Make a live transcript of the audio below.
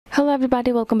Hello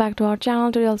everybody, welcome back to our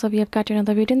channel. Today also we have got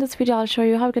another video. In this video I'll show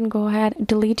you how you can go ahead and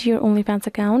delete your OnlyFans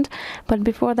account. But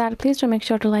before that, please do make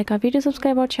sure to like our video,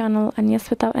 subscribe our channel, and yes,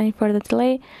 without any further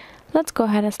delay, let's go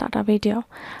ahead and start our video.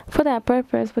 For that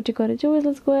purpose, what you gotta do is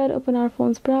let's go ahead, open our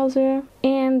phone's browser,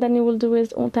 and then you will do is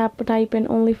type in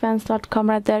onlyfans.com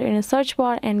right there in a search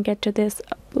bar and get to this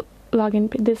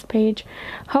this page,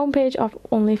 homepage of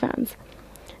OnlyFans.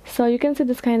 So you can see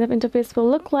this kind of interface will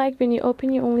look like when you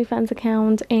open your OnlyFans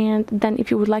account, and then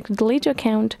if you would like to delete your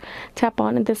account, tap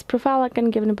on this profile icon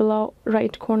given below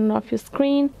right corner of your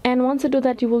screen, and once you do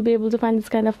that, you will be able to find this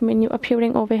kind of menu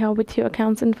appearing over here with your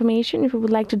account's information. If you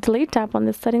would like to delete, tap on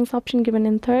this settings option given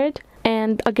in third,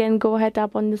 and again go ahead,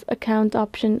 tap on this account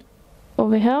option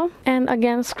over here, and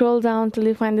again scroll down till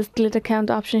you find this delete account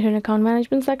option here in account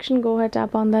management section. Go ahead,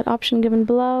 tap on that option given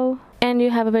below, and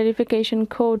you have a verification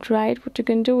code. Right, what you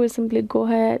can do is simply go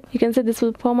ahead, you can say this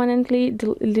will permanently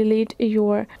delete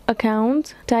your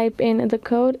account. Type in the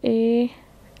code ASTR.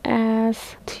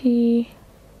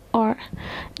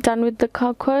 Done with the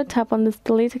code, tap on this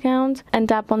delete account and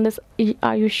tap on this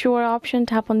are you sure option.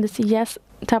 Tap on this yes,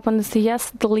 tap on this yes,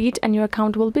 delete, and your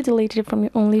account will be deleted from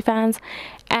your OnlyFans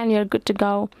and you're good to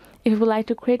go. If you would like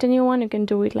to create a new one, you can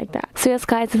do it like that. So yes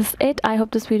guys, this is it. I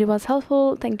hope this video was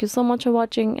helpful. Thank you so much for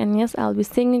watching, and yes, I'll be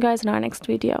seeing you guys in our next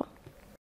video.